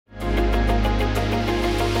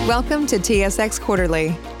Welcome to TSX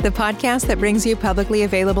Quarterly, the podcast that brings you publicly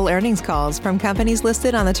available earnings calls from companies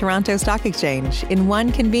listed on the Toronto Stock Exchange in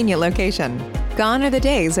one convenient location. Gone are the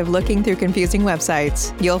days of looking through confusing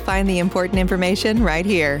websites. You'll find the important information right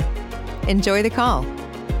here. Enjoy the call.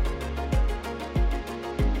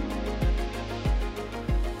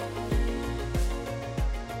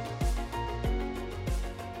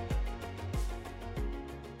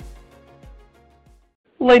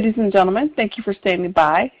 Ladies and gentlemen, thank you for standing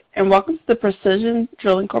by, and welcome to the Precision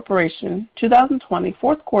Drilling Corporation 2020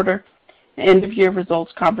 fourth quarter and end-of-year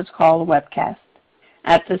results conference call and webcast.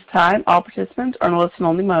 At this time, all participants are in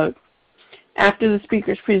listen-only mode. After the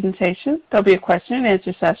speaker's presentation, there'll be a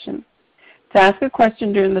question-and-answer session. To ask a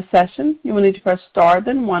question during the session, you will need to press star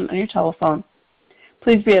then 1 on your telephone.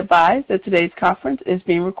 Please be advised that today's conference is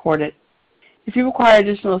being recorded. If you require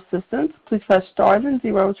additional assistance, please press star then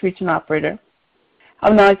 0 to reach an operator. I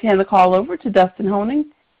would now like to hand the call over to Dustin Honing,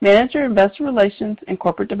 Manager, Investor Relations and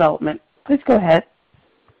Corporate Development. Please go ahead.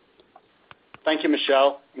 Thank you,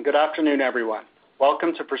 Michelle, and good afternoon, everyone.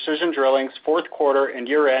 Welcome to Precision Drilling's fourth quarter and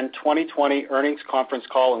year-end 2020 earnings conference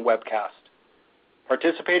call and webcast.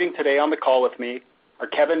 Participating today on the call with me are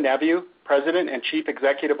Kevin Neveu, President and Chief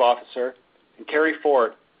Executive Officer, and Carey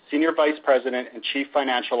Ford, Senior Vice President and Chief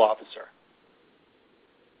Financial Officer.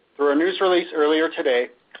 Through our news release earlier today,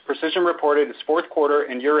 Precision reported its fourth quarter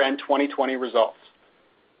and year-end 2020 results.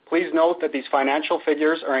 Please note that these financial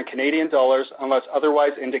figures are in Canadian dollars unless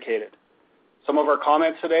otherwise indicated. Some of our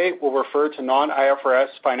comments today will refer to non-IFRS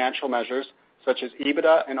financial measures such as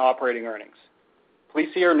EBITDA and operating earnings. Please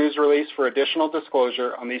see our news release for additional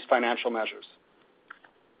disclosure on these financial measures.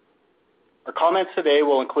 Our comments today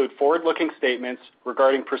will include forward-looking statements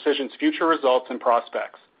regarding Precision's future results and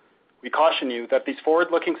prospects. We caution you that these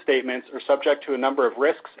forward-looking statements are subject to a number of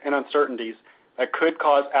risks and uncertainties that could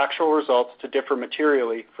cause actual results to differ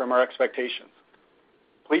materially from our expectations.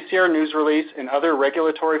 Please see our news release and other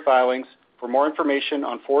regulatory filings for more information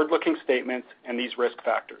on forward-looking statements and these risk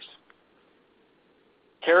factors.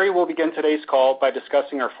 Carey will begin today's call by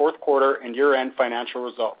discussing our fourth quarter and year-end financial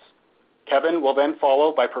results. Kevin will then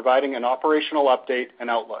follow by providing an operational update and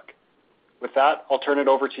outlook. With that, I'll turn it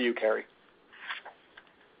over to you, Carey.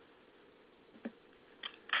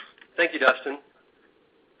 Thank you, Dustin.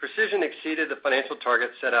 Precision exceeded the financial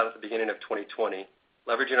targets set out at the beginning of 2020,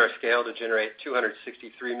 leveraging our scale to generate $263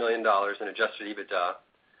 million in adjusted EBITDA,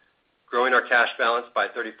 growing our cash balance by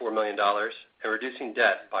 $34 million, and reducing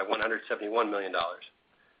debt by $171 million,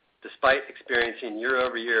 despite experiencing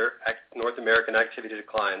year-over-year North American activity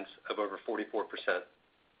declines of over 44%.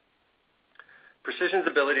 Precision's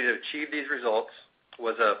ability to achieve these results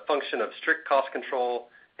was a function of strict cost control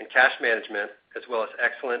and cash management, as well as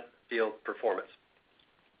excellent field performance.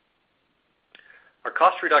 Our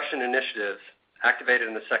cost reduction initiatives activated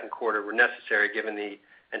in the second quarter were necessary given the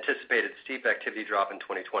anticipated steep activity drop in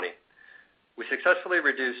 2020. We successfully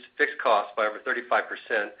reduced fixed costs by over 35%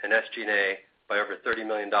 and SG&A by over $30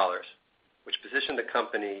 million, which positioned the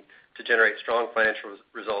company to generate strong financial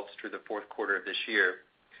results through the fourth quarter of this year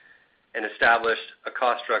and established a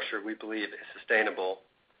cost structure we believe is sustainable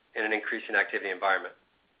in an increasing activity environment.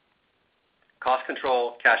 Cost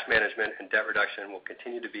control, cash management, and debt reduction will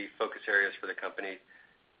continue to be focus areas for the company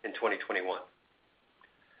in 2021.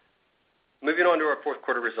 Moving on to our fourth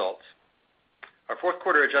quarter results. Our fourth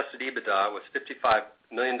quarter adjusted EBITDA was $55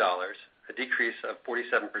 million, a decrease of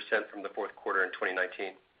 47% from the fourth quarter in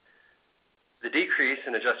 2019. The decrease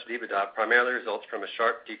in adjusted EBITDA primarily results from a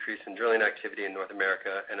sharp decrease in drilling activity in North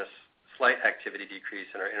America and a slight activity decrease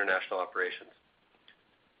in our international operations.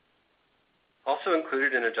 Also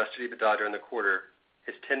included in adjusted EBITDA during the quarter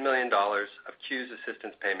is $10 million of CEWS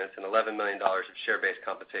assistance payments and $11 million of share-based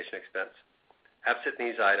compensation expense. Absent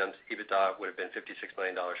these items, EBITDA would have been $56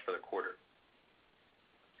 million for the quarter.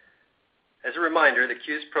 As a reminder, the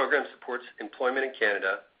CEWS program supports employment in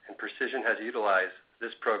Canada, and Precision has utilized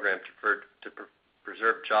this program to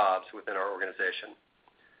preserve jobs within our organization.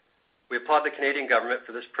 We applaud the Canadian government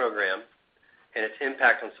for this program and its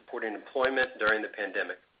impact on supporting employment during the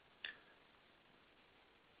pandemic.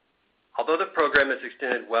 Although the program is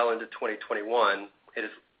extended well into 2021, it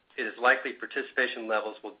is likely participation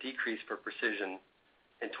levels will decrease for Precision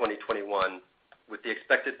in 2021, with the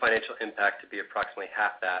expected financial impact to be approximately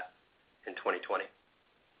half that in 2020.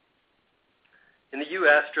 In the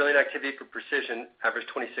U.S., drilling activity for Precision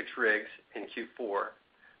averaged 26 rigs in Q4,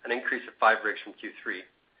 an increase of 5 rigs from Q3.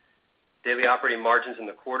 Daily operating margins in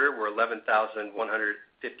the quarter were $11,158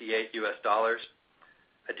 US,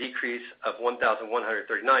 a decrease of $1,139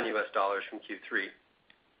 US from Q3.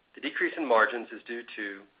 The decrease in margins is due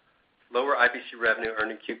to lower IBC revenue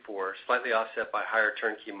earned in Q4, slightly offset by higher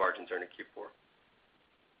turnkey margins earned in Q4.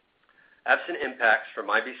 Absent impacts from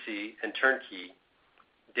IBC and turnkey,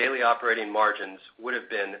 daily operating margins would have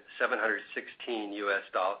been $716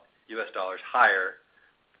 higher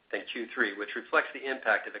than Q3, which reflects the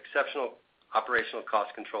impact of exceptional operational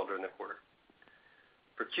cost control during the quarter.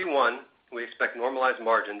 For Q1, we expect normalized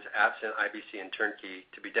margins absent IBC and turnkey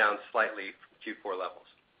to be down slightly from Q4 levels.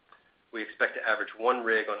 We expect to average 1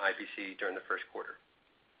 rig on IBC during the first quarter.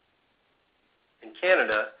 In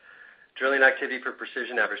Canada, drilling activity for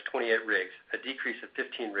Precision averaged 28 rigs, a decrease of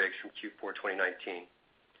 15 rigs from Q4 2019.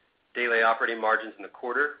 Daily operating margins in the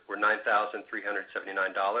quarter were $9,379,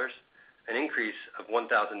 an increase of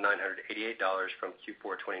 $1,988 from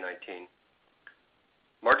Q4 2019.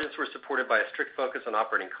 Margins were supported by a strict focus on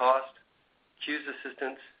operating cost, CEWS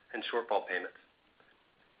assistance, and shortfall payments.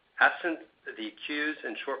 Absent the CEWS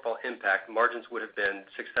and shortfall impact, margins would have been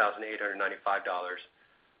 $6,895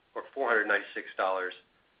 or $496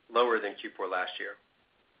 lower than Q4 last year,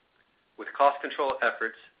 with cost control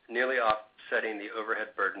efforts nearly offsetting the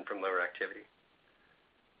overhead burden from lower activity.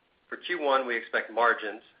 For Q1, we expect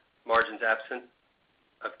margins absent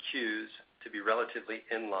of CEWS to be relatively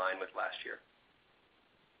in line with last year.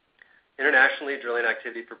 Internationally, drilling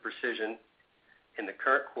activity for Precision in the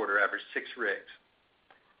current quarter averaged 6 rigs.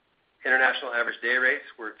 International average day rates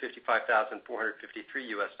were $55,453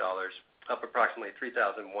 up approximately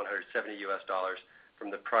 $3,170 from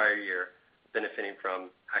the prior year, benefiting from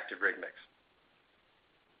active rig mix.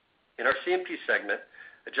 In our C&P segment,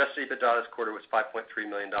 adjusted EBITDA this quarter was $5.3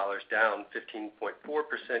 million, down 15.4%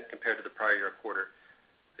 compared to the prior year quarter.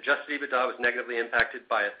 Adjusted EBITDA was negatively impacted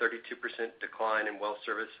by a 32% decline in well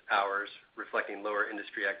service hours, reflecting lower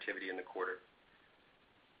industry activity in the quarter.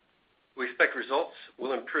 We expect results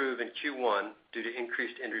will improve in Q1 due to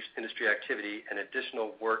increased industry activity and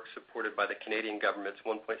additional work supported by the Canadian government's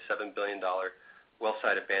 $1.7 billion well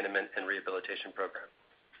site abandonment and rehabilitation program.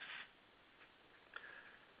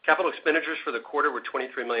 Capital expenditures for the quarter were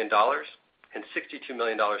 $23 million and $62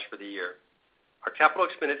 million for the year. Our capital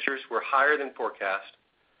expenditures were higher than forecast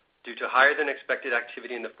due to higher than expected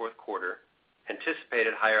activity in the fourth quarter,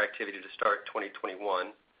 anticipated higher activity to start 2021,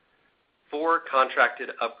 4 contracted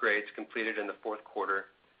upgrades completed in the fourth quarter,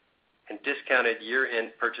 and discounted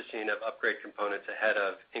year-end purchasing of upgrade components ahead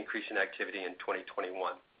of increasing activity in 2021.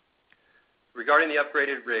 Regarding the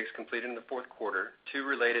upgraded rigs completed in the fourth quarter, 2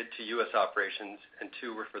 related to U.S. operations and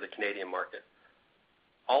 2 were for the Canadian market.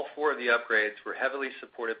 All 4 of the upgrades were heavily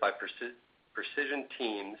supported by Precision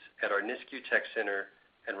teams at our Nisku Tech Center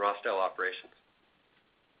and Rostel operations.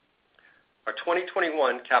 Our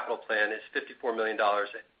 2021 capital plan is $54 million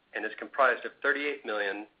and is comprised of $38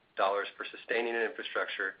 million for sustaining and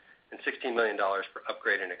infrastructure and $16 million for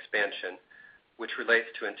upgrade and expansion, which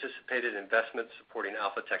relates to anticipated investments supporting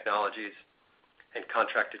alpha technologies and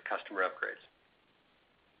contracted customer upgrades.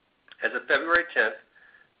 As of February 10th,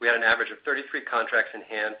 we had an average of 33 contracts in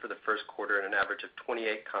hand for the first quarter and an average of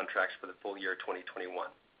 28 contracts for the full year 2021.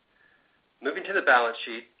 Moving to the balance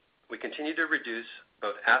sheet, we continue to reduce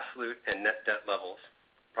both absolute and net debt levels,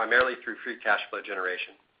 primarily through free cash flow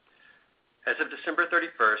generation. As of December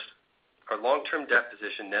 31st, our long-term debt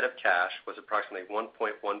position net of cash was approximately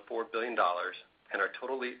 $1.14 billion, and our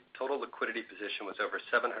total liquidity position was over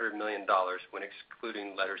 $700 million when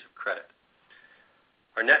excluding letters of credit.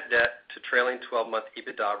 Our net debt to trailing 12-month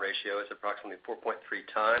EBITDA ratio is approximately 4.3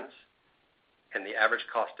 times, and the average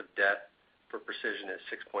cost of debt for Precision is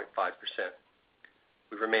 6.5%.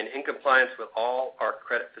 We remain in compliance with all our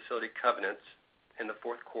credit facility covenants in the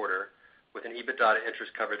fourth quarter with an EBITDA to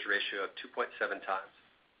interest coverage ratio of 2.7 times.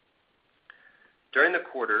 During the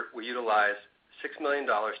quarter, we utilized $6 million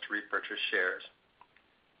to repurchase shares.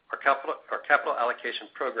 Our capital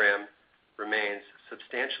allocation program remains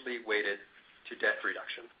substantially weighted to debt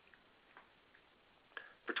reduction.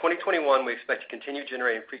 For 2021, we expect to continue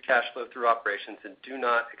generating free cash flow through operations and do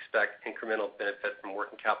not expect incremental benefit from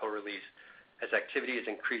working capital release as activity is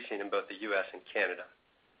increasing in both the U.S. and Canada.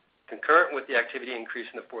 Concurrent with the activity increase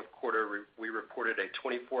in the fourth quarter, we reported a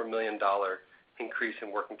 $24 million increase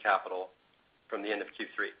in working capital from the end of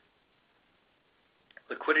Q3.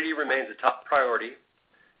 Liquidity remains a top priority,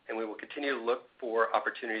 and we will continue to look for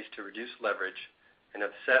opportunities to reduce leverage and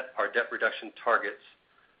have set our debt reduction targets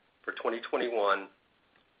for 2021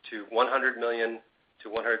 to $100 million to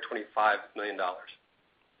 $125 million.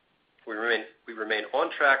 We remain on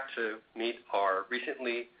track to meet our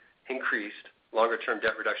recently increased longer-term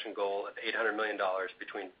debt reduction goal of $800 million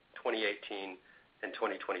between 2018 and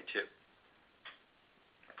 2022.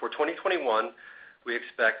 For 2021, we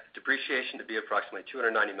expect depreciation to be approximately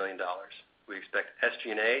 $290 million. We we expect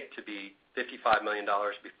SG&A to be $55 million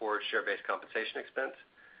before share-based compensation expense.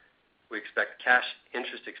 We expect cash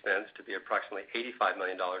interest expense to be approximately $85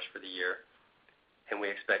 million for the year, and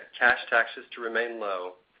we expect cash taxes to remain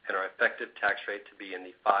low and our effective tax rate to be in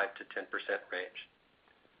the 5 to 10% range.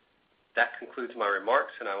 That concludes my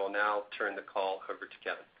remarks, and I will now turn the call over to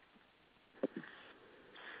Kevin.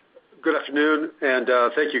 Good afternoon, and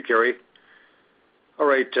thank you, Carrie. All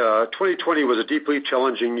right, 2020 was a deeply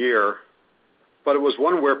challenging year, but it was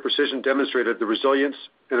one where Precision demonstrated the resilience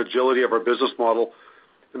and agility of our business model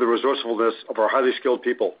and the resourcefulness of our highly skilled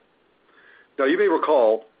people. Now, you may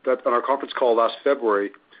recall that on our conference call last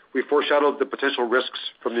February, we foreshadowed the potential risks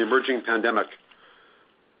from the emerging pandemic.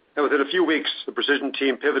 And within a few weeks, the Precision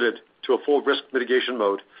team pivoted to a full risk mitigation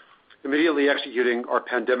mode, immediately executing our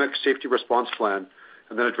pandemic safety response plan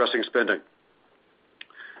and then addressing spending.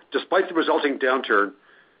 Despite the resulting downturn,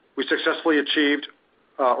 we successfully achieved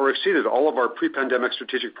or exceeded all of our pre-pandemic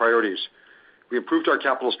strategic priorities. We improved our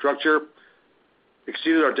capital structure,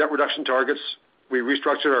 exceeded our debt reduction targets, we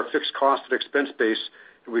restructured our fixed cost and expense base,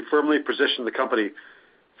 and we firmly positioned the company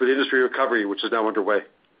for the industry recovery, which is now underway,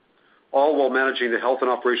 all while managing the health and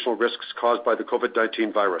operational risks caused by the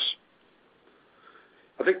COVID-19 virus.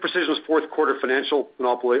 I think Precision's fourth quarter financial and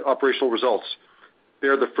operational results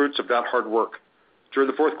bear the fruits of that hard work. During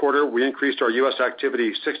the fourth quarter, we increased our U.S.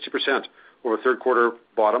 activity 60% over third quarter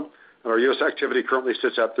bottom, and our U.S. activity currently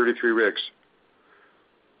sits at 33 rigs.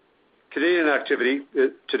 Canadian activity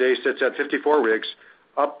today sits at 54 rigs,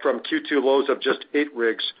 up from Q2 lows of just 8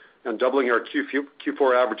 rigs and doubling our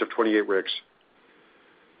Q4 average of 28 rigs.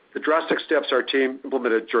 The drastic steps our team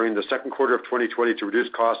implemented during the second quarter of 2020 to reduce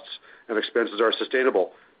costs and expenses are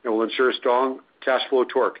sustainable and will ensure strong cash flow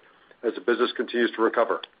torque as the business continues to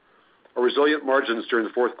recover. Our resilient margins during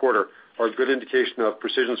the fourth quarter are a good indication of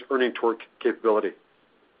Precision's earning torque capability.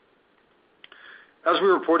 As we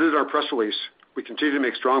reported in our press release, we continue to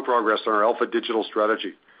make strong progress on our Alpha Digital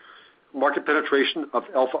strategy. Market penetration of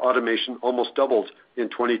Alpha automation almost doubled in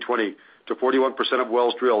 2020 to 41% of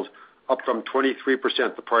wells drilled, up from 23%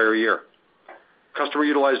 the prior year. Customer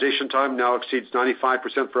utilization time now exceeds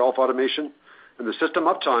 95% for Alpha automation, and the system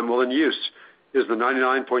uptime while in use is the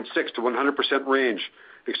 99.6 to 100% range,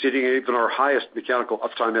 exceeding even our highest mechanical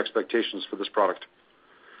uptime expectations for this product.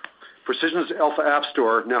 Precision's Alpha App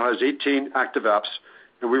Store now has 18 active apps,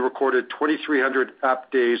 and we recorded 2,300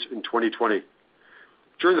 app days in 2020.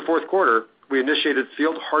 During the fourth quarter, we initiated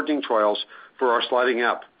field hardening trials for our sliding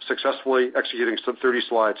app, successfully executing some 30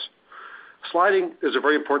 slides. Sliding is a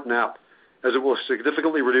very important app, as it will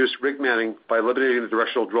significantly reduce rig manning by eliminating the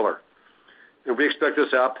directional driller. And we expect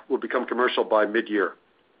this app will become commercial by mid-year.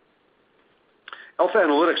 Alpha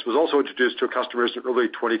Analytics was also introduced to customers in early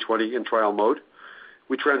 2020 in trial mode.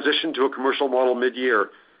 We transitioned to a commercial model mid-year,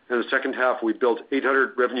 and in the second half, we built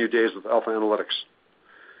 800 revenue days with Alpha Analytics.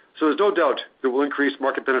 So there's no doubt that we'll increase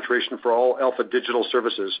market penetration for all Alpha Digital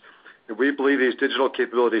services, and we believe these digital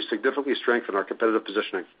capabilities significantly strengthen our competitive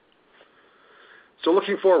positioning. So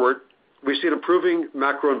looking forward, we see an improving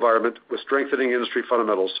macro environment with strengthening industry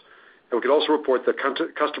fundamentals, and we can also report that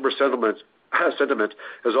customer sentiment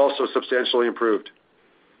has also substantially improved.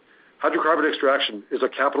 Hydrocarbon extraction is a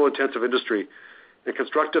capital-intensive industry, and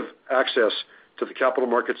constructive access to the capital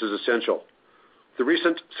markets is essential. The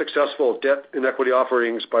recent successful debt and equity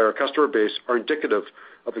offerings by our customer base are indicative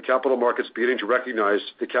of the capital markets beginning to recognize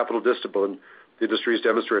the capital discipline the industry is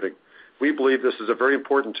demonstrating. We believe this is a very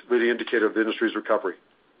important leading indicator of the industry's recovery.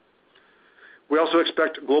 We also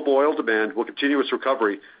expect global oil demand will continue its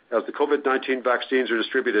recovery as the COVID-19 vaccines are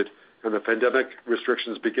distributed and the pandemic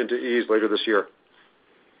restrictions begin to ease later this year.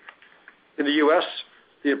 In the U.S.,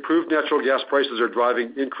 the improved natural gas prices are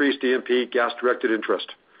driving increased E&P gas-directed interest.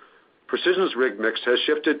 Precision's rig mix has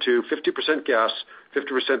shifted to 50% gas,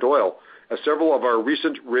 50% oil, as several of our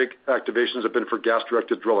recent rig activations have been for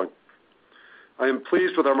gas-directed drilling. I am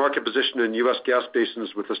pleased with our market position in U.S. gas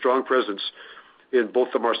basins with a strong presence in both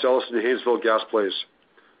the Marcellus and Haynesville gas plays.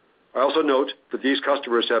 I also note that these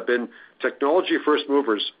customers have been technology first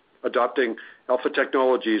movers, adopting Alpha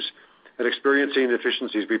technologies and experiencing the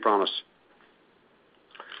efficiencies we promise.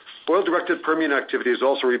 Oil-directed Permian activity has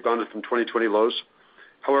also rebounded from 2020 lows.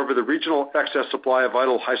 However, the regional excess supply of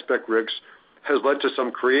idle high-spec rigs has led to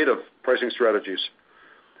some creative pricing strategies.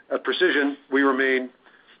 At Precision, we remain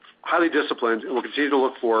highly disciplined and will continue to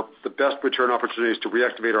look for the best return opportunities to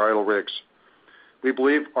reactivate our idle rigs. We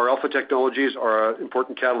believe our Alpha technologies are an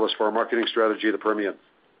important catalyst for our marketing strategy of the Permian.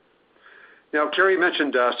 Now, Carrie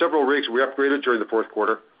mentioned several rigs we upgraded during the fourth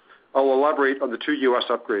quarter. I'll elaborate on the 2 U.S.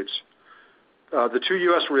 upgrades. The 2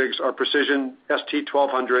 U.S. rigs are Precision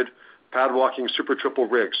ST-1200 pad walking Super Triple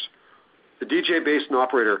rigs. The DJ Basin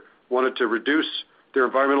operator wanted to reduce their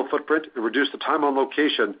environmental footprint and reduce the time on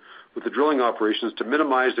location with the drilling operations to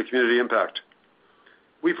minimize the community impact.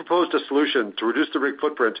 We proposed a solution to reduce the rig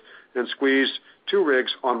footprint and squeeze 2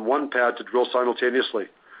 rigs on one pad to drill simultaneously.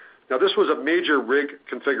 Now, this was a major rig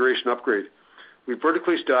configuration upgrade. We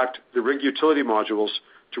vertically stacked the rig utility modules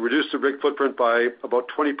to reduce the rig footprint by about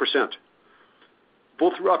 20%.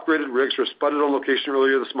 Both upgraded rigs were spudded on location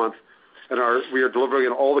earlier this month, and we are delivering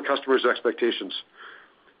on all the customers' expectations.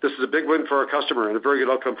 This is a big win for our customer and a very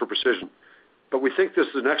good outcome for Precision. But we think this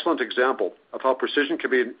is an excellent example of how Precision can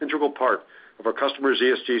be an integral part of our customers'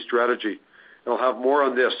 ESG strategy. And I'll have more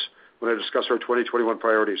on this when I discuss our 2021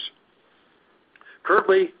 priorities.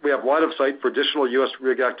 Currently, we have line of sight for additional U.S.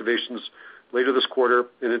 rig activations later this quarter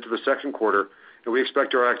and into the second quarter, and we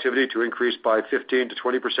expect our activity to increase by 15 to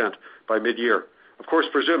 20% by mid-year. Of course,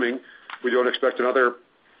 presuming we don't expect another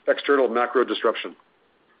external macro disruption.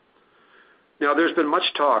 Now, there's been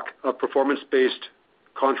much talk of performance-based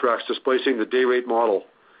contracts displacing the day rate model.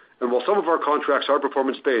 And while some of our contracts are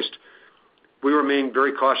performance-based, we remain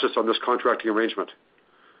very cautious on this contracting arrangement.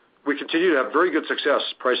 We continue to have very good success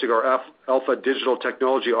pricing our Alpha Digital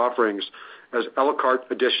technology offerings as a la carte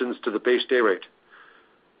additions to the base day rate.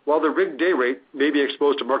 While the rig day rate may be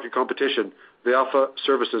exposed to market competition, the Alpha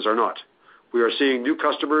services are not. We are seeing new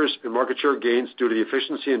customers and market share gains due to the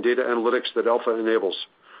efficiency and data analytics that Alpha enables.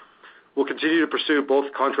 We'll continue to pursue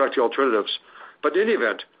both contracting alternatives, but in any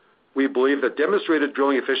event, we believe that demonstrated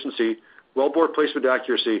drilling efficiency, wellbore placement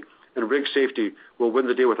accuracy, and rig safety will win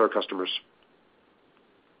the day with our customers.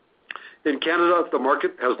 In Canada, the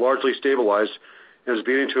market has largely stabilized and is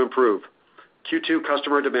beginning to improve. Q2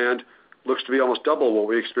 customer demand looks to be almost double what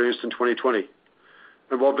we experienced in 2020.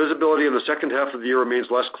 And while visibility in the second half of the year remains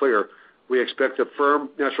less clear, we expect that firm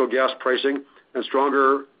natural gas pricing and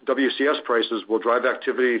stronger WCS prices will drive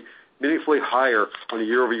activity meaningfully higher on a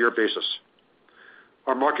year-over-year basis.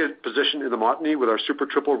 Our market position in the Montney with our Super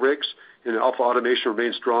Triple rigs and Alpha automation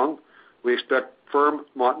remains strong. We expect firm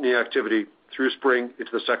Montney activity through spring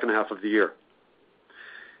into the second half of the year.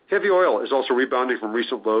 Heavy oil is also rebounding from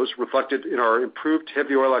recent lows, reflected in our improved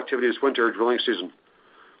heavy oil activity this winter drilling season.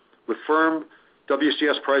 With firm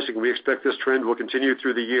WCS pricing, we expect this trend will continue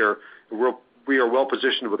through the year, and we are well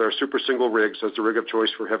positioned with our Super Single rigs as the rig of choice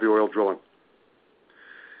for heavy oil drilling.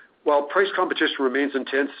 While price competition remains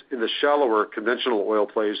intense in the shallower conventional oil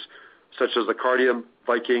plays, such as the Cardium,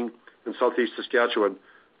 Viking, and Southeast Saskatchewan,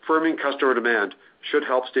 firming customer demand should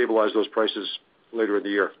help stabilize those prices later in the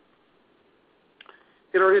year.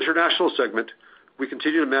 In our international segment, we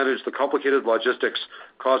continue to manage the complicated logistics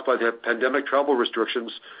caused by the pandemic travel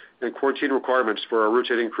restrictions and quarantine requirements for our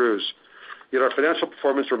rotating crews. Yet our financial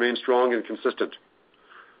performance remains strong and consistent.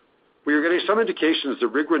 We are getting some indications that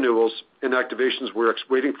rig renewals and activations we're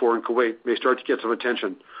waiting for in Kuwait may start to get some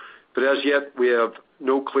attention, but as yet we have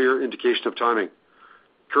no clear indication of timing.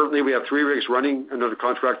 Currently, we have 3 rigs running and under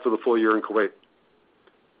contract for the full year in Kuwait.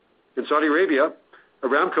 In Saudi Arabia,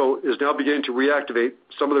 Aramco is now beginning to reactivate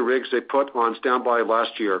some of the rigs they put on standby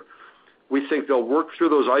last year. We think they'll work through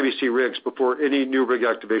those IBC rigs before any new rig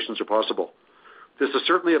activations are possible. This is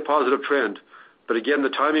certainly a positive trend, but again, the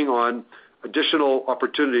timing on additional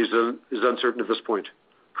opportunities is uncertain at this point.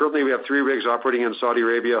 Currently, we have 3 rigs operating in Saudi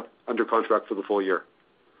Arabia under contract for the full year.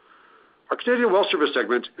 Our Canadian well service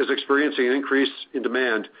segment is experiencing an increase in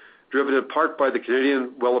demand driven in part by the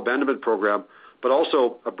Canadian Well Abandonment Program, but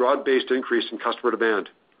also a broad-based increase in customer demand.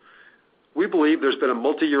 We believe there's been a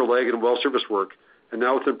multi-year lag in well service work, and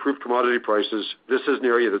now with improved commodity prices, this is an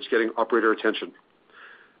area that's getting operator attention.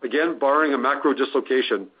 Again, barring a macro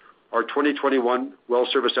dislocation, our 2021 well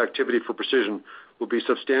service activity for Precision will be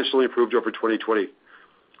substantially improved over 2020.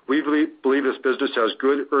 We believe this business has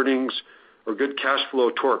good earnings or good cash flow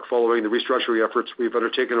torque following the restructuring efforts we've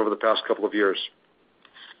undertaken over the past couple of years.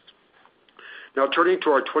 Now, turning to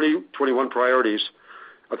our 2021 priorities,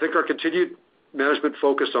 I think our continued management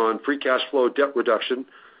focus on free cash flow debt reduction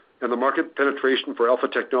and the market penetration for Alpha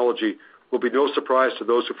technology will be no surprise to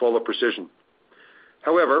those who follow Precision.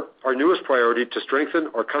 However, our newest priority to strengthen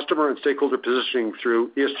our customer and stakeholder positioning through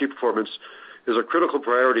ESG performance is a critical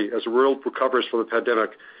priority as the world recovers from the pandemic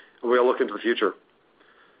and we all look into the future.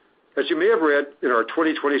 As you may have read in our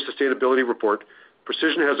 2020 sustainability report,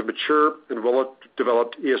 Precision has a mature and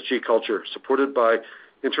well-developed ESG culture supported by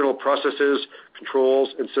internal processes, controls,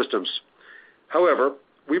 and systems. However,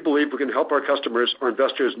 we believe we can help our customers, our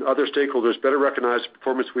investors, and other stakeholders better recognize the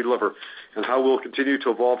performance we deliver and how we'll continue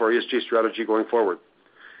to evolve our ESG strategy going forward.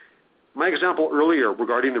 My example earlier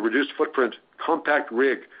regarding the reduced footprint compact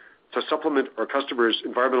rig to supplement our customers'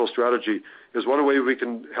 environmental strategy is one way we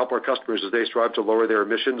can help our customers as they strive to lower their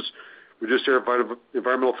emissions, reduce their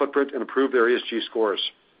environmental footprint, and improve their ESG scores.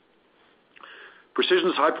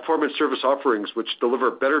 Precision's high-performance service offerings, which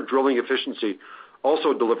deliver better drilling efficiency,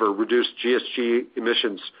 also deliver reduced GHG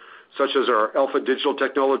emissions, such as our Alpha digital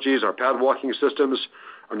technologies, our pad walking systems,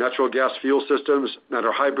 our natural gas fuel systems, and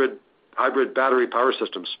our hybrid battery power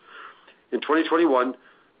systems. In 2021,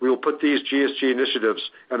 we will put these GHG initiatives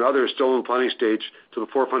and others still in the planning stage to the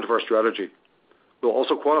forefront of our strategy. We'll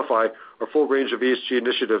also quantify our full range of ESG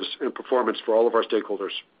initiatives and performance for all of our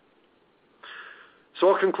stakeholders. So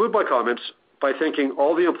I'll conclude my comments by thanking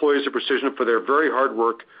all the employees of Precision for their very hard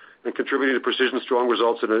work and contributing to Precision's strong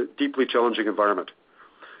results in a deeply challenging environment.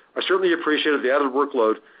 I certainly appreciated the added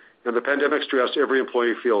workload and the pandemic stress every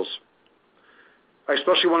employee feels. I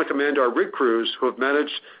especially want to commend our rig crews who have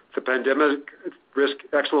managed the pandemic risk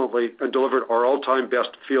excellently and delivered our all-time best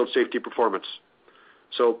field safety performance.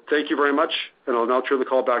 So thank you very much, and I'll now turn the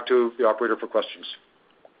call back to the operator for questions.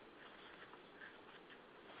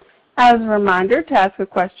 As a reminder, to ask a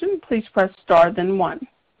question, please press star then 1.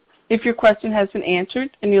 If your question has been answered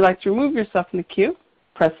and you'd like to remove yourself from the queue,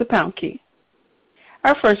 press the pound key.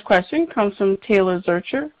 Our first question comes from Taylor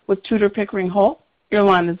Zurcher with Tudor, Pickering, Holt. Your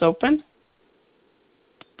line is open.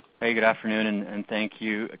 Hey, good afternoon, and thank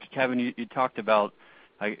you. Kevin, you talked about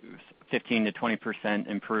 15 to 20%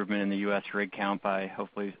 improvement in the U.S. rig count by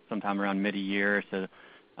hopefully sometime around mid-year. So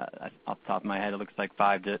off the top of my head, it looks like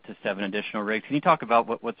 5 to 7 additional rigs. Can you talk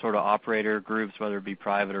about what sort of operator groups, whether it be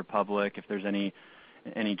private or public, if there's any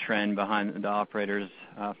trend behind the operators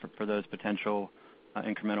for those potential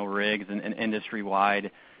incremental rigs, and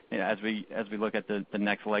industry-wide, as we look at the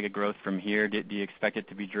next leg of growth from here, do you expect it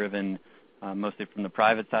to be driven mostly from the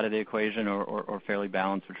private side of the equation or fairly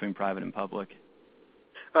balanced between private and public?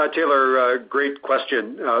 Taylor, great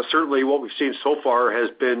question. Certainly what we've seen so far has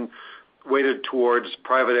been weighted towards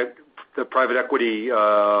the private equity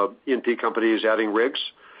E&P companies adding rigs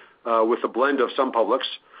with a blend of some publics.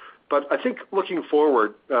 But I think looking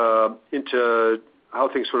forward into how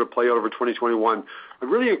things sort of play out over 2021, I'm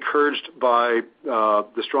really encouraged by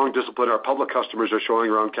the strong discipline our public customers are showing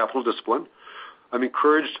around capital discipline. I'm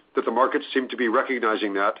encouraged that the markets seem to be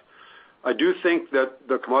recognizing that. I do think that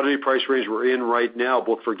the commodity price range we're in right now,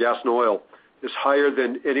 both for gas and oil, is higher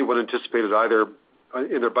than anyone anticipated, either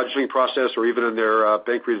in their budgeting process or even in their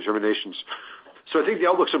bank redeterminations. So I think the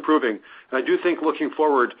outlook's improving. And I do think looking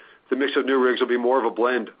forward, the mix of new rigs will be more of a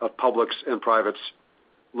blend of publics and privates,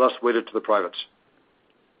 less weighted to the privates.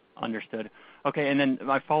 Understood. Okay, and then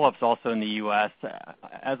my follow-up's also in the U.S.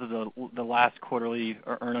 As of the last quarterly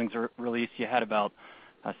earnings release, you had about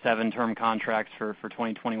 7 term contracts for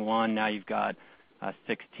 2021. Now you've got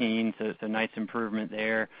 16, so it's a nice improvement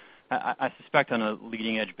there. I suspect on a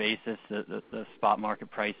leading-edge basis the spot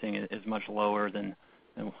market pricing is much lower than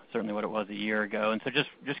certainly what it was a year ago. And so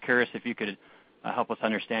just curious if you could help us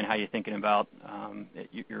understand how you're thinking about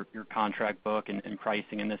your contract book and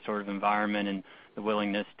pricing in this sort of environment, and the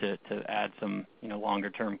willingness to add some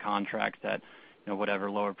longer-term contracts at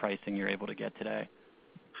whatever lower pricing you're able to get today.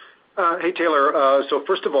 Hey, Taylor. So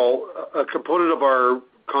first of all, a component of our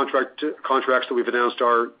contracts that we've announced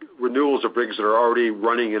are renewals of rigs that are already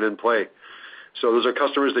running and in play. So those are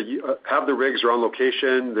customers that have the rigs, are on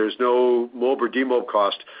location. There's no mob or demob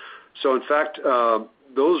cost. So in fact,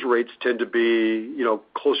 those rates tend to be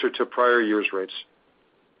closer to prior year's rates.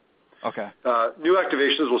 Okay. New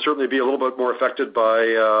activations will certainly be a little bit more affected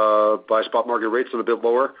by spot market rates and a bit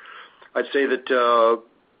lower. I'd say that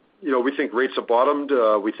we think rates have bottomed.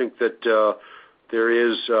 We think that there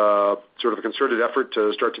is sort of a concerted effort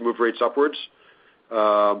to start to move rates upwards,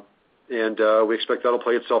 and we expect that'll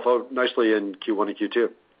play itself out nicely in Q1 and Q2.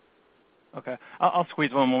 Okay. I'll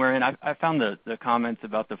squeeze one more in. I found the comments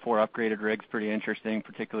about the 4 upgraded rigs pretty interesting,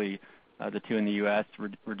 particularly the 2 in the U.S.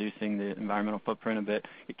 reducing the environmental footprint a bit.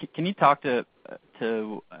 Can you talk to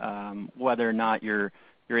whether or not you're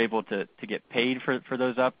able to get paid for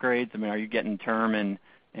those upgrades? I mean, are you getting term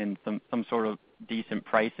and some sort of decent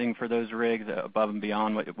pricing for those rigs above and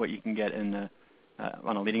beyond what you can get on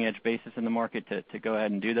a leading edge basis in the market to go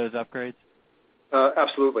ahead and do those upgrades?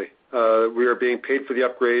 Absolutely. We are being paid for the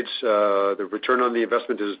upgrades. The return on the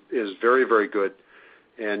investment is very, very good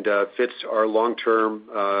and fits our long-term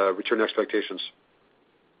return expectations.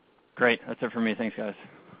 Great. That's it for me. Thanks, guys.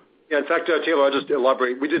 Yeah, in fact, Taylor, I'll just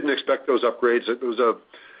elaborate. We didn't expect those upgrades. It was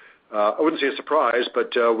I wouldn't say a surprise,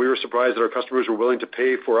 but we were surprised that our customers were willing to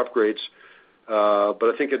pay for upgrades.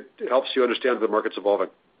 But I think it helps you understand that the market's evolving.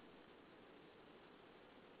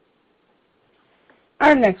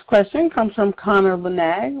 Our next question comes from Connor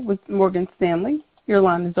Lynagh with Morgan Stanley. Your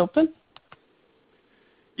line is open.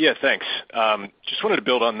 Yeah, thanks. Just wanted to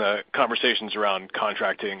build on the conversations around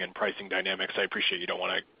contracting and pricing dynamics. I appreciate you don't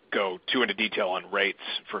want to go too into detail on rates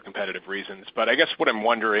for competitive reasons, but I guess what I'm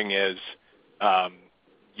wondering is,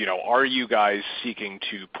 are you guys seeking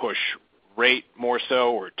to push rate more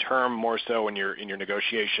so or term more so in your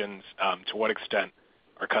negotiations? To what extent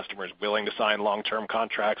are customers willing to sign long-term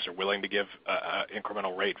contracts or willing to give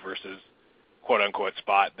incremental rate versus quote-unquote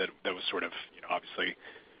spot that was sort of obviously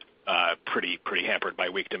pretty hampered by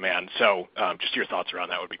weak demand. So just your thoughts around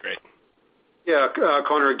that would be great. Yeah,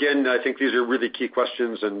 Connor, again, I think these are really key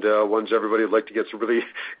questions and ones everybody would like to get some really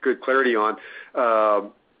good clarity on.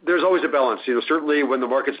 There's always a balance. Certainly when the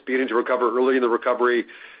market's beginning to recover early in the recovery,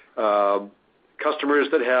 customers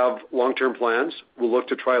that have long-term plans will look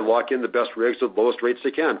to try and lock in the best rigs at the lowest rates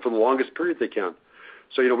they can for the longest period they can.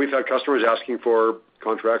 So, we've had customers asking for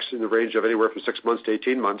contracts in the range of anywhere from 6 months to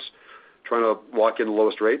 18 months, trying to lock in the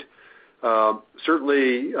lowest rate.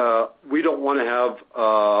 Certainly, we don't want to have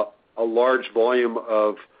a large volume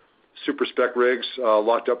of super spec rigs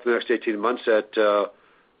locked up for the next 18 months at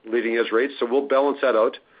leading edge rates. So we'll balance that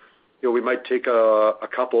out. We might take a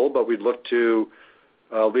couple, but we'd look to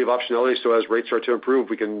leave optionality so as rates start to improve,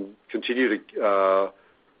 we can continue to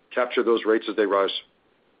capture those rates as they rise.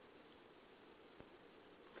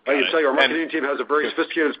 I can tell you our marketing team has a very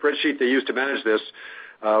sophisticated spreadsheet they use to manage this,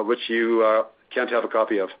 which you can't have a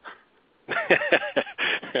copy of.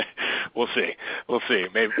 We'll see.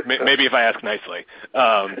 Maybe if I ask nicely.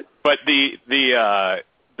 But I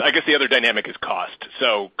guess the other dynamic is cost.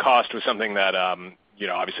 So cost was something that,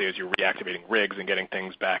 obviously as you're reactivating rigs and getting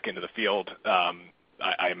things back into the field,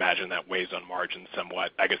 I imagine that weighs on margins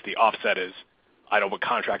somewhat. I guess the offset is idle but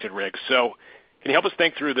contracted rigs. So can you help us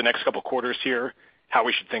think through the next couple quarters here, how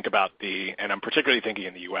we should think about and I'm particularly thinking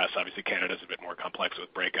in the U.S., obviously Canada's a bit more complex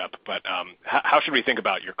with breakup, but how should we think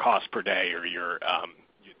about your cost per day or your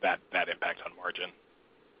that impact on margin?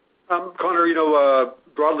 Connor,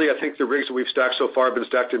 broadly, I think the rigs that we've stacked so far have been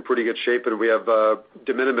stacked in pretty good shape, and we have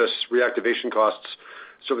de minimis reactivation costs,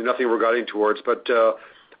 certainly nothing we're guiding towards. But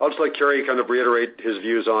I'll just let Carey kind of reiterate his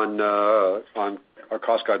views on our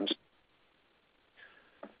cost guidance.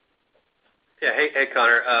 Yeah, hey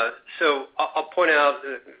Connor. So I'll point out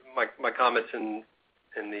my comments in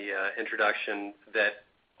the introduction that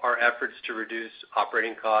our efforts to reduce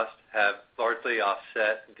operating costs have largely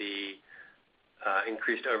offset the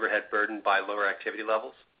increased overhead burden by lower activity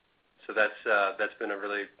levels. So that's been a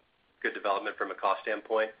really good development from a cost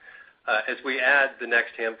standpoint. As we add the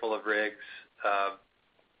next handful of rigs,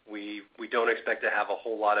 we don't expect to have a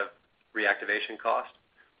whole lot of reactivation cost.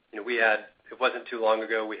 It wasn't too long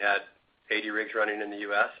ago we had 80 rigs running in the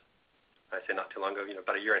U.S. I say not too long ago,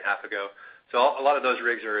 about a year and a half ago. So a lot of those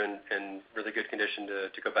rigs are in really good condition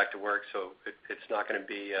to go back to work. So it's not going to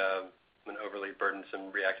be an overly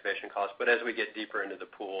burdensome reactivation cost. But as we get deeper into the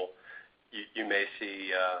pool, you may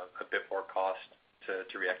see a bit more cost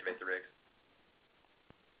to reactivate the rigs.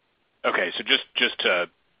 Okay, so just to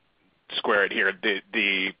square it here,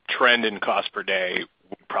 the trend in cost per day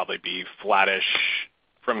would probably be flattish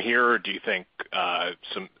from here, or do you think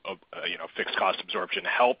some fixed cost absorption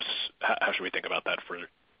helps? How should we think about that for the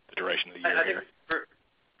duration of the year? I think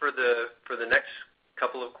for the next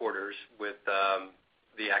couple of quarters, with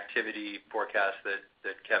the activity forecast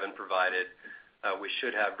that Kevin provided, we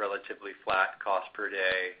should have relatively flat cost per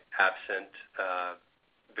day, absent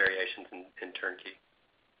variations in turnkey,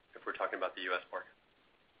 if we're talking about the U.S. market.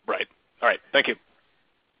 Right. All right. Thank you.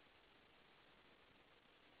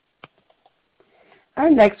 Our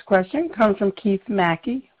next question comes from Keith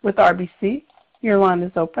Mackey with RBC. Your line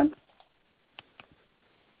is open.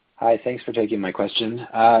 Hi, thanks for taking my question.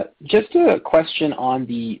 Just a question on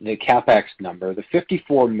the CapEx number, the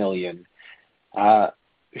 $54 million.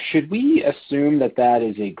 Should we assume that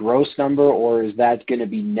is a gross number, or is that going to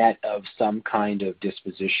be net of some kind of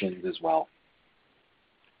dispositions as well?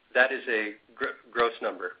 That is a gross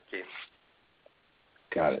number, Keith.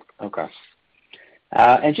 Got it. Okay.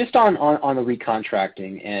 And just on the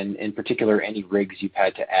recontracting, and in particular any rigs you've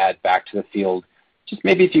had to add back to the field, just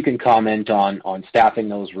maybe if you can comment on staffing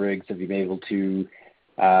those rigs, have you been able to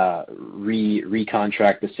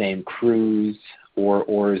recontract the same crews,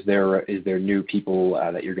 or is there new people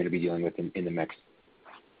that you're going to be dealing with in the mix?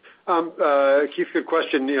 Keith, good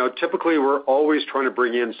question. Typically we're always trying to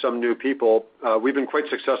bring in some new people. We've been quite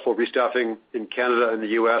successful restaffing in Canada and the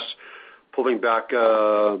U.S., pulling back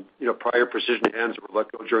prior precision hands that were let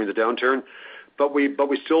go during the downturn. But we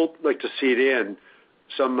still like to seed in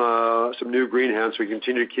some new green hands so we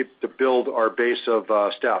continue to build our base of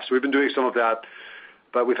staff. So we've been doing some of that,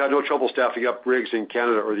 but we've had no trouble staffing up rigs in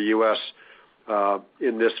Canada or the U.S.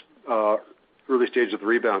 In this early stage of the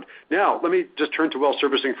rebound. Now, let me just turn to well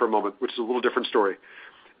servicing for a moment, which is a little different story.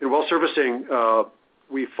 In well servicing,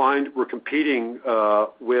 we find we're competing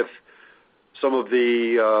with some of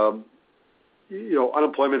the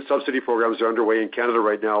unemployment subsidy programs that are underway in Canada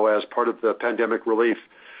right now as part of the pandemic relief.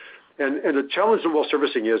 And the challenge in well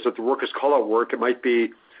servicing is that the work is call-out work. It might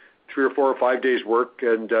be 3 or 4 or 5 days work,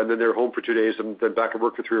 and then they're home for 2 days and then back at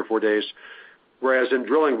work for 3 or 4 days. Whereas in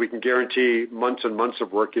drilling, we can guarantee months and months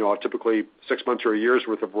of work, typically 6 months or a year's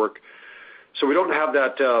worth of work. So we don't have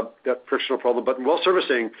that frictional problem. But in well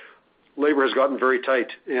servicing, labor has gotten very tight,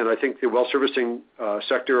 and I think the well servicing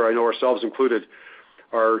sector, I know ourselves included,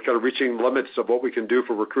 are kind of reaching limits of what we can do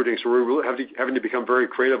for recruiting. So we're really having to become very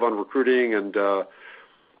creative on recruiting and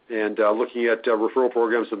looking at referral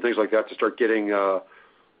programs and things like that to start getting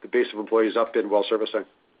the base of employees up in well servicing.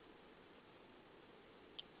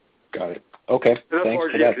 Got it. Okay. And that's Thanks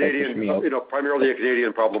largely for a Canadian, primarily a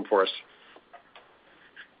Canadian problem for us.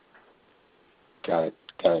 Got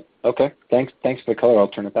it. Okay. Thanks for the color. I'll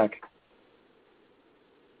turn it back.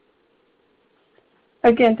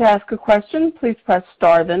 Again, to ask a question, please press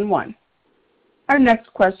star then 1. Our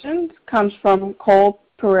next question comes from Cole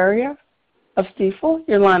Pereira of Stifel.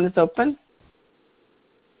 Your line is open.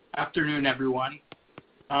 Afternoon, everyone.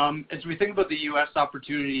 As we think about the U.S.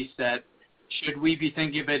 opportunity set, should we be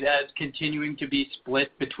thinking of it as continuing to be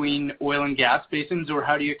split between oil and gas basins, or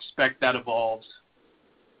how do you expect that evolves?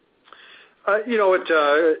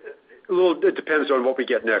 It depends on what we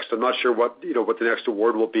get next. I'm not sure what the next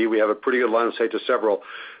award will be. We have a pretty good line of sight to several.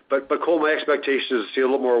 But Cole, my expectation is to see a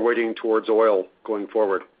little more weighting towards oil going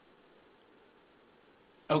forward.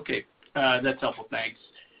 Okay. That's helpful. Thanks.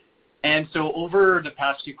 And so over the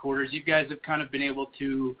past few quarters, you guys have kind of been able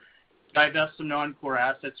to divest some non-core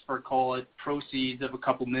assets for, call it, proceeds of a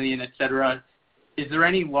couple million, et cetera. Is there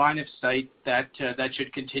any line of sight that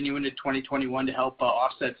should continue into 2021 to help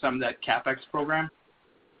offset some of that CapEx program?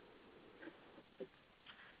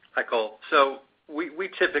 Hi, Cole. So we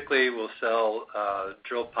typically will sell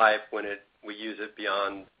drill pipe when we use it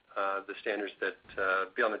beyond the standards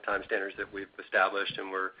beyond the time standards that we've established,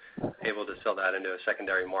 and we're able to sell that into a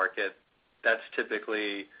secondary market. That's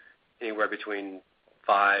typically anywhere between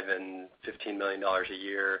 $5 and $15 million a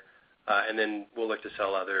year, and then we'll look to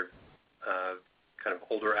sell other kind of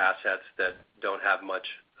older assets that don't have much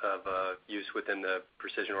of a use within the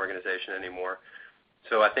Precision organization anymore.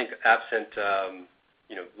 So I think absent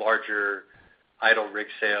larger idle rig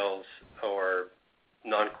sales or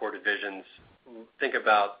non-core divisions, think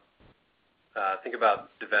about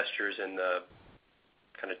divestitures in the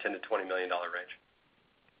kind of $10 to $20 million range.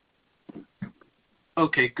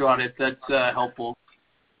 Okay, got it. That's helpful.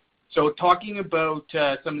 So talking about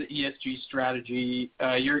some of the ESG strategy,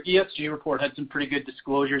 your ESG report had some pretty good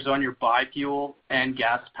disclosures on your biofuel and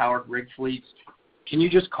gas-powered rig fleets. Can you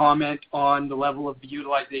just comment on the level of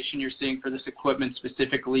utilization you're seeing for this equipment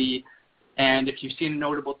specifically, and if you've seen a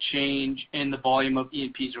notable change in the volume of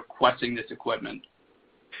E&Ps requesting this equipment?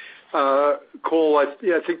 Cole, I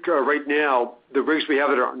think right now the rigs we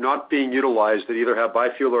have that are not being utilized that either have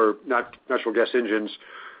biofuel or natural gas engines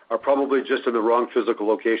are probably just in the wrong physical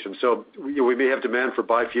location. So we may have demand for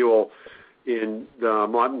biofuel in the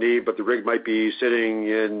Montney, but the rig might be sitting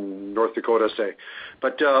in North Dakota, say.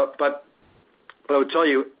 But I would tell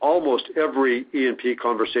you almost every E&P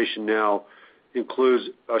conversation now includes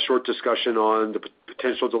a short discussion on the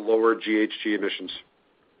potential to lower GHG emissions.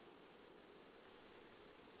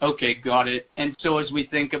 Okay, got it. And so as we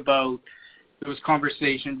think about those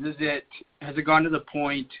conversations, has it gone to the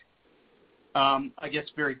point, I guess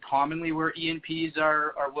very commonly, where E&Ps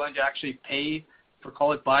are willing to actually pay for,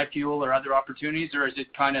 call it, biofuel or other opportunities, or is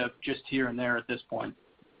it kind of just here and there at this point?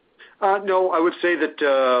 No, I would say that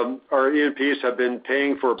our E&Ps have been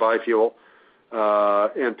paying for biofuel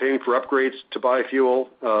and paying for upgrades to biofuel.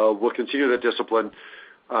 We'll continue that discipline.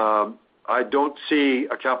 I don't see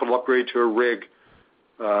a capital upgrade to a rig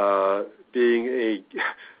being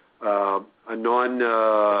a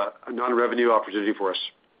non-revenue opportunity for us.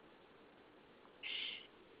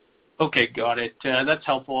 Okay, got it. That's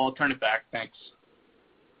helpful. I'll turn it back. Thanks.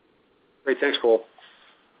 Great. Thanks, Cole.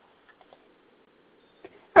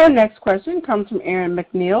 Our next question comes from Aaron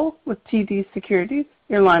MacNeil with TD Securities.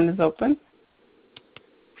 Your line is open.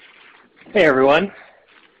 Hey, everyone.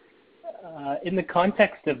 In the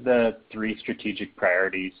context of the 3 strategic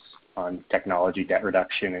priorities on technology, debt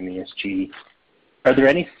reduction, and ESG, are there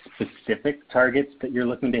any specific targets that you're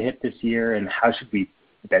looking to hit this year, and how should we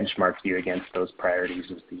benchmark you against those priorities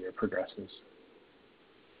as the year progresses?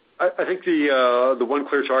 I think the one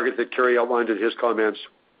clear target that Kerry outlined in his comments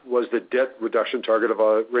was the debt reduction target of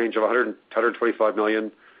a range of $125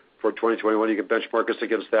 million for 2021. You can benchmark us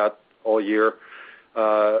against that all year.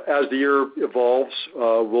 As the year evolves,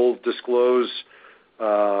 we'll disclose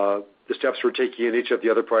the steps we're taking in each of the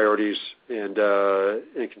other priorities and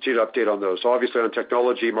continue to update on those. So obviously on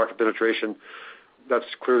technology, market penetration, that's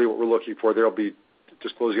clearly what we're looking for. There will be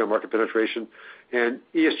disclosing on market penetration. And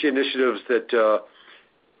ESG initiatives that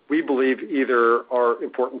we believe either are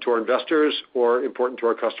important to our investors or important to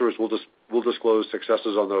our customers, we'll disclose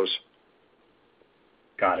successes on those.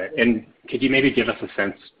 Got it. And could you maybe give us a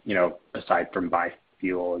sense, aside from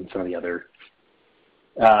biofuel and some of the other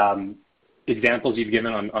examples you've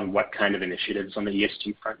given on what kind of initiatives on the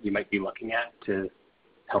ESG front you might be looking at to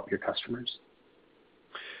help your customers?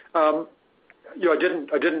 I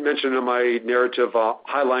didn't mention in my narrative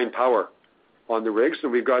highline power on the rigs,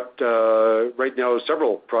 and we've got right now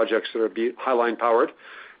several projects that are highline powered,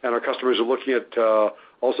 and our customers are looking at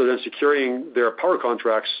also then securing their power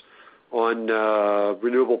contracts on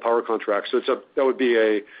renewable power contracts. So that would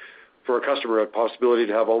be for a customer a possibility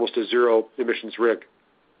to have almost a zero emissions rig.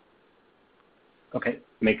 Okay,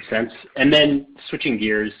 makes sense. And then switching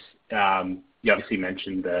gears, you obviously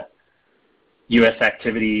mentioned the U.S.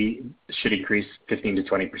 activity should increase 15 to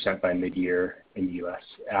 20% by mid-year in the U.S.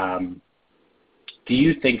 Do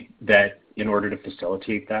you think that in order to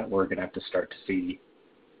facilitate that, we're going to have to start to see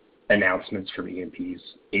announcements from E&Ps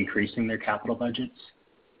increasing their capital budgets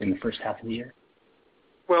in the first half of the year?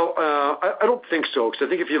 Well, I don't think so, because I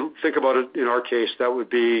think if you think about it in our case, that would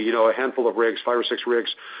be a handful of rigs, 5 or 6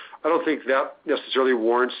 rigs. I don't think that necessarily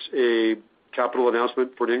warrants a capital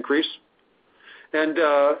announcement for an increase. And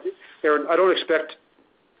Aaron, I don't expect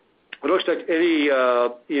any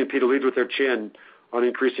E&P to lead with their chin on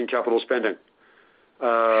increasing capital spending.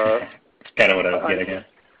 That's kind of what I was getting at.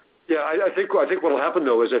 Yeah, I think what will happen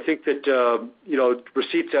though is I think that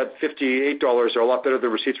receipts at $58 are a lot better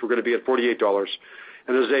than receipts were going to be at $48.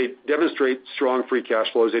 And as they demonstrate strong free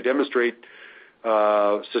cash flows, they demonstrate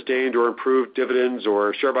sustained or improved dividends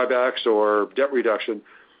or share buybacks or debt reduction,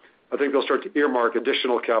 I think they'll start to earmark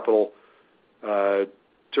additional capital to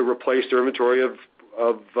replace their inventory of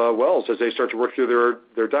wells as they start to work through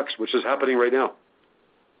their DUCs, which is happening right now.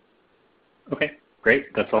 Okay,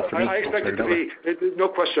 great. That's all for me. I expect it to be, no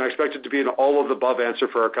question, I expect it to be an all of the above answer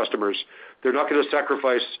for our customers. They're not going to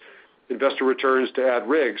sacrifice investor returns to add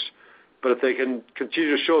rigs, but if they can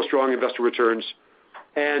continue to show strong investor returns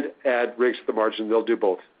and add rigs to the margin, they'll do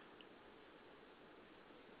both.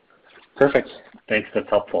 Perfect. Thanks. That's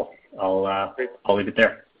helpful. I'll leave it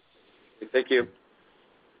there. Thank you.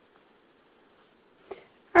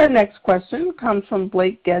 Our next question comes from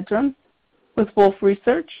Blake Gedron with Wolfe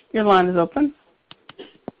Research. Your line is open.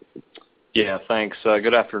 Yeah, thanks.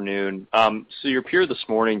 Good afternoon. So your peer this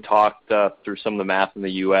morning talked through some of the math in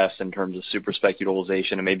the U.S. in terms of super spec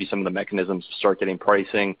utilization and maybe some of the mechanisms to start getting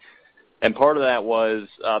pricing. And part of that was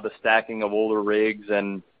the stacking of older rigs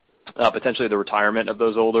and potentially the retirement of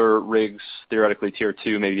those older rigs, theoretically tier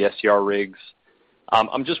 2, maybe SCR rigs.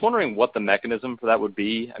 I'm just wondering what the mechanism for that would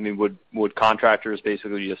be. I mean, would contractors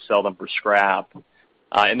basically just sell them for scrap?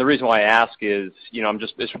 And the reason why I ask is, I'm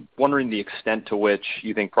just wondering the extent to which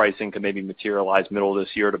you think pricing could maybe materialize middle of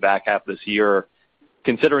this year to back half of this year,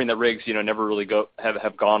 considering that rigs, never really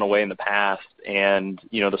have gone away in the past, and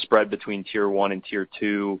the spread between tier 1 and tier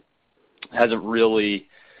 2 hasn't really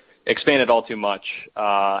expanded all too much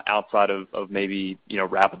outside of maybe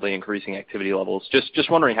rapidly increasing activity levels. Just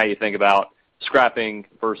wondering how you think about scrapping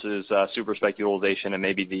versus super spec utilization and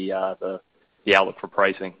maybe the outlook for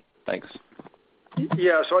pricing. Thanks.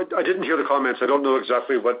 Yeah, so I didn't hear the comments. I don't know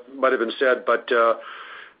exactly what might have been said, but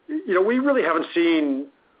we really haven't seen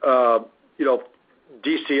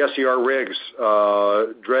DC SCR rigs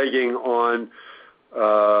dragging on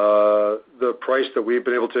the price that we've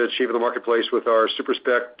been able to achieve in the marketplace with our super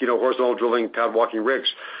spec horizontal drilling pad walking rigs.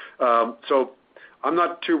 So I'm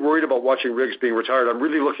not too worried about watching rigs being retired. I'm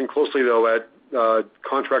really looking closely though at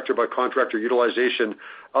contractor by contractor utilization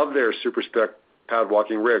of their super spec pad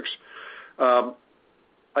walking rigs.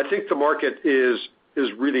 I think the market is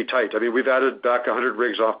really tight. I mean, we've added back 100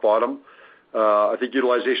 rigs off bottom. I think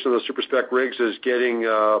utilization of the super spec rigs is getting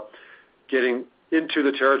into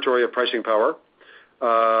the territory of pricing power.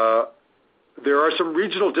 There are some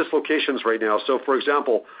regional dislocations right now. So, for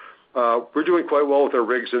example, we're doing quite well with our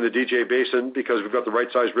rigs in the DJ Basin because we've got the right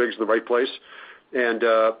size rigs in the right place. And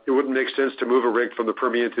it wouldn't make sense to move a rig from the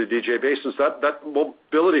Permian to the DJ Basin. So that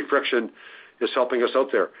mobility friction is helping us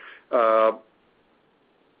out there.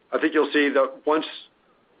 I think you'll see that once,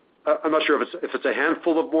 I'm not sure if it's a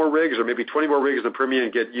handful of more rigs or maybe 20 more rigs in the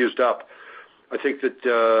Permian get used up. I think that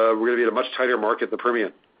we're going to be in a much tighter market in the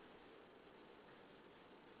Permian.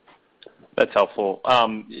 That's helpful.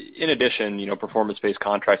 In addition, performance-based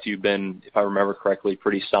contracts, you've been, if I remember correctly,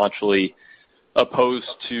 pretty staunchly opposed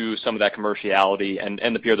to some of that commerciality.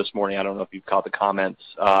 And the peer this morning, I don't know if you've caught the comments,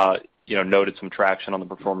 noted some traction on the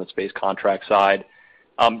performance-based contract side.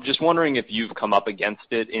 Just wondering if you've come up against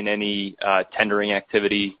it in any tendering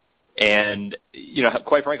activity, and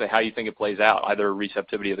quite frankly, how you think it plays out, either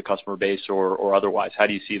receptivity of the customer base or otherwise. How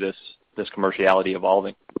do you see this commerciality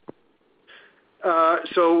evolving?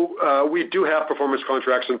 So we do have performance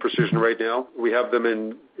contracts in Precision right now. We have them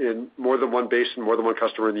in more than one base and more than one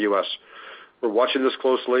customer in the U.S. We're watching this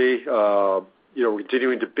closely. We're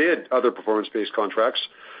continuing to bid other performance-based contracts.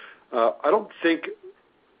 I don't think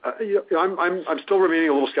I'm still remaining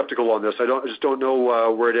a little skeptical on this. I just don't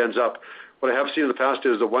know where it ends up. What I have seen in the past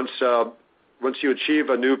is that once you achieve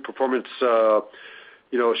a new performance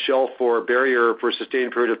shelf or barrier for a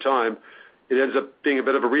sustained period of time, it ends up being a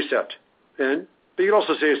bit of a reset. But you can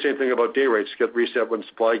also say the same thing about day rates get reset when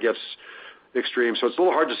supply gets extreme. So it's a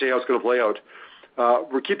little hard to say how it's going to play out.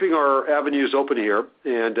 We're keeping our avenues open here,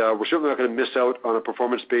 and we're certainly not going to miss out on a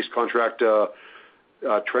performance-based contract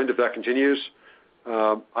trend if that continues.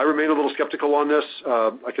 I remain a little skeptical on this.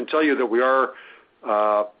 I can tell you that we are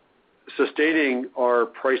sustaining our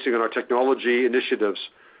pricing and our technology initiatives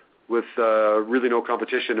with really no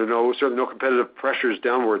competition and certainly no competitive pressures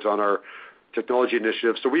downwards on our technology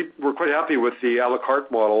initiatives. So we're quite happy with the a la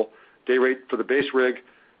carte model, day rate for the base rig,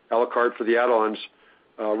 a la carte for the add-ons,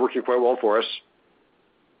 working quite well for us.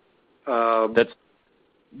 That's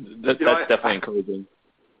definitely encouraging.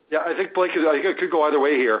 Yeah, I think, Blake, it could go either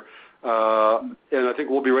way here, and I think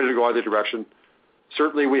we'll be ready to go either direction.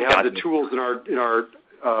 Certainly, we have the tools in our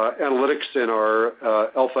analytics and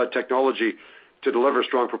our alpha technology to deliver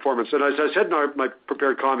strong performance. And as I said in my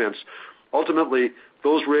prepared comments, ultimately,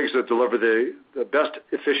 those rigs that deliver the best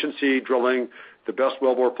efficiency drilling, the best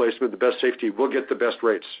wellbore placement, the best safety will get the best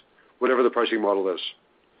rates, whatever the pricing model is.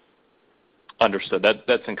 Understood.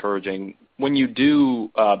 That's encouraging. When you do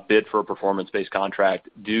bid for a performance-based contract,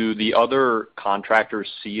 do the other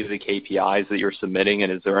contractors see the KPIs that you're submitting,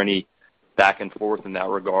 and is there any back and forth in that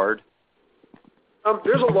regard?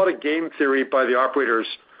 There's a lot of game theory by the operators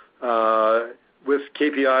with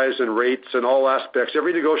KPIs and rates and all aspects.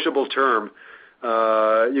 Every negotiable term,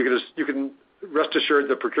 you can rest assured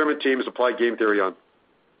the procurement teams apply game theory on.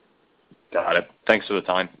 Got it. Thanks for the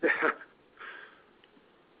time.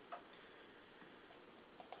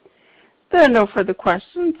 There are no further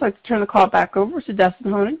questions. I'd like to turn the call back over to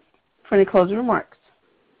Dustin Honing for any closing remarks.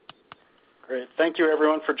 Great. Thank you,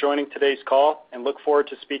 everyone, for joining today's call, and look forward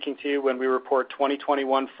to speaking to you when we report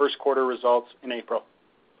 2021 first quarter results in April.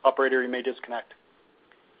 Operator, you may disconnect.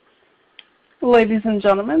 Ladies and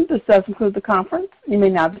gentlemen, this does conclude the conference. You may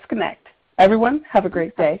now disconnect. Everyone, have a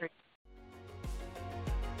great day.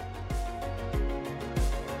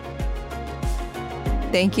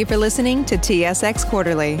 Thank you for listening to TSX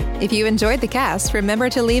Quarterly. If you enjoyed the cast, remember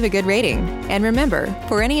to leave a good rating. And remember,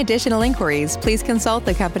 for any additional inquiries, please consult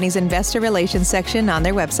the company's investor relations section on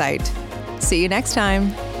their website. See you next time.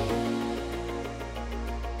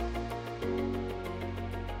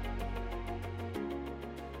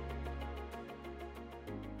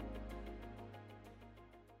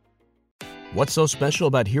 What's so special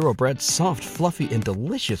about Hero Bread's soft, fluffy, and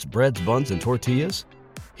delicious breads, buns, and tortillas?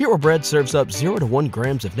 Hero Bread serves up 0 to 1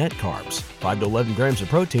 grams of net carbs, 5 to 11 grams of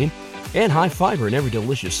protein, and high fiber in every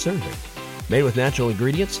delicious serving. Made with natural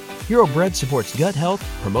ingredients, Hero Bread supports gut health,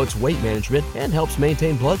 promotes weight management, and helps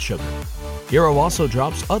maintain blood sugar. Hero also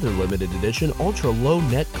drops other limited edition ultra-low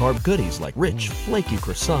net carb goodies like rich, flaky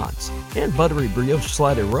croissants and buttery brioche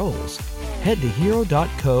slider rolls. Head to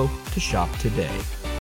hero.co to shop today.